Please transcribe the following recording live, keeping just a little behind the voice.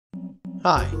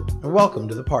Hi, and welcome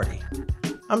to the party.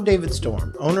 I'm David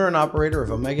Storm, owner and operator of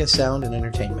Omega Sound and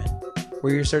Entertainment,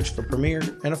 where your search for premier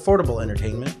and affordable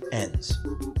entertainment ends.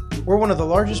 We're one of the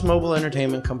largest mobile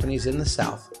entertainment companies in the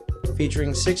South,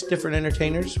 featuring 6 different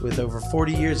entertainers with over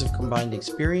 40 years of combined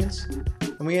experience,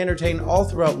 and we entertain all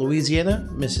throughout Louisiana,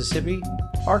 Mississippi,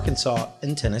 Arkansas,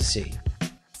 and Tennessee.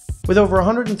 With over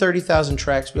 130,000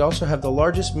 tracks, we also have the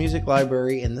largest music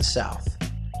library in the South.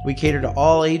 We cater to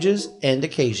all ages and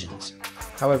occasions.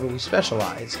 However, we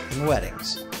specialize in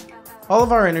weddings. All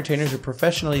of our entertainers are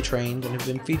professionally trained and have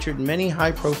been featured in many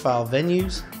high-profile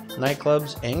venues,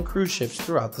 nightclubs, and cruise ships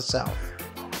throughout the South.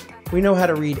 We know how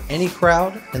to read any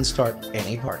crowd and start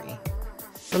any party.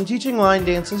 From teaching line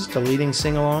dances to leading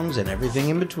sing-alongs and everything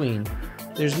in between,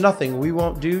 there's nothing we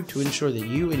won't do to ensure that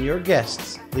you and your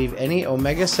guests leave any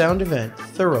Omega Sound event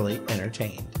thoroughly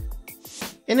entertained.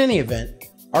 In any event,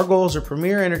 our goals are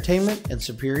premier entertainment and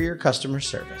superior customer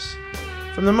service.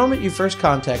 From the moment you first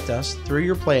contact us through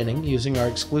your planning using our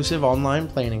exclusive online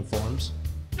planning forms,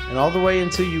 and all the way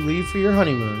until you leave for your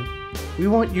honeymoon, we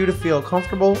want you to feel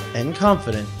comfortable and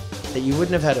confident that you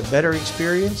wouldn't have had a better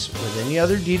experience with any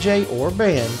other DJ or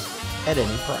band at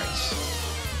any price.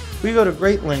 We go to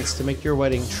great lengths to make your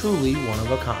wedding truly one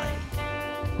of a kind.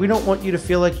 We don't want you to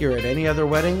feel like you're at any other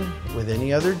wedding with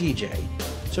any other DJ,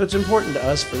 so it's important to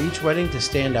us for each wedding to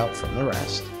stand out from the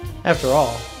rest. After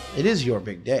all, it is your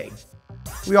big day.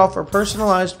 We offer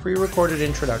personalized pre-recorded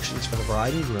introductions for the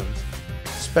bride and groom,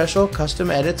 special custom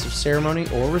edits of ceremony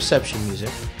or reception music,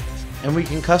 and we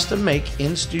can custom make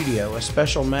in studio a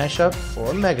special mashup or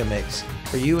a mega mix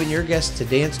for you and your guests to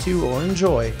dance to or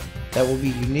enjoy that will be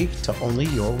unique to only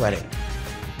your wedding.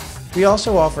 We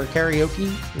also offer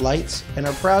karaoke, lights, and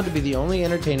are proud to be the only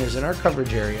entertainers in our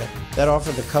coverage area that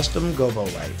offer the custom gobo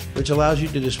light, which allows you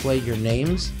to display your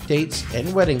names, dates,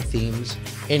 and wedding themes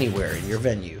anywhere in your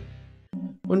venue.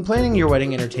 When planning your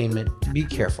wedding entertainment, be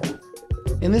careful.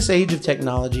 In this age of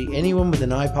technology, anyone with an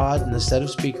iPod and a set of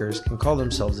speakers can call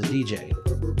themselves a DJ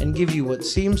and give you what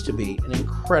seems to be an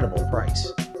incredible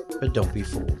price. But don't be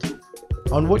fooled.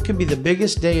 On what could be the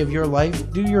biggest day of your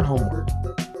life, do your homework.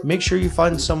 Make sure you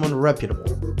find someone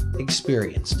reputable,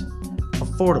 experienced,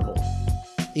 affordable,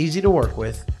 easy to work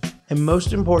with, and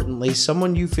most importantly,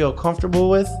 someone you feel comfortable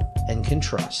with and can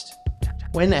trust.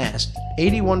 When asked,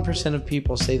 81% of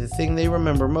people say the thing they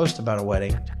remember most about a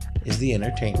wedding is the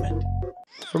entertainment.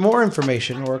 For more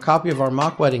information or a copy of our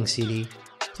mock wedding CD,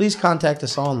 please contact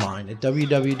us online at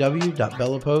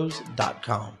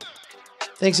www.bellapose.com.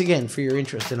 Thanks again for your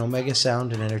interest in Omega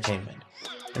Sound and Entertainment.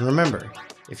 And remember,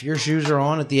 if your shoes are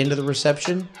on at the end of the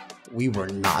reception, we were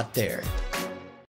not there.